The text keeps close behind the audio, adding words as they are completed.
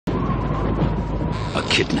A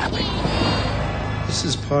kidnapping. This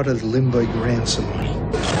is part of the Lindbergh ransomware.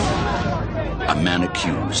 A man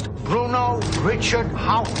accused. Bruno Richard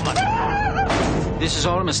Hauptmann. This is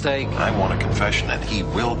all a mistake. I want a confession, and he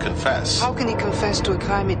will confess. How can he confess to a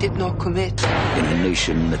crime he did not commit? In a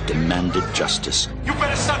nation that demanded justice. You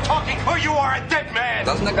better stop talking or you are a dead man!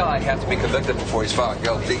 Doesn't a guy have to be convicted before he's found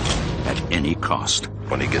guilty? At any cost.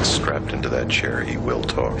 When he gets strapped into that chair, he will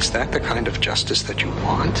talk. Is that the kind of justice that you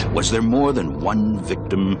want? Was there more than one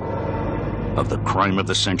victim of the crime of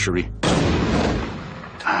the century?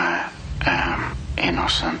 I am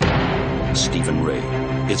innocent. Stephen Ray,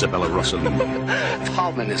 Isabella Rossellini.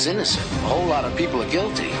 Hauptmann is innocent. A whole lot of people are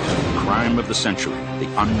guilty. Crime of the century. The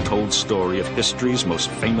untold story of history's most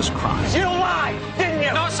famous crime. You lied, didn't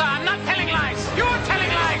you? No, sir, I'm not telling lies. You're telling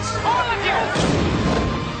lies. All of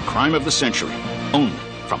you. Crime of the century. Only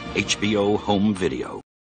from HBO Home Video.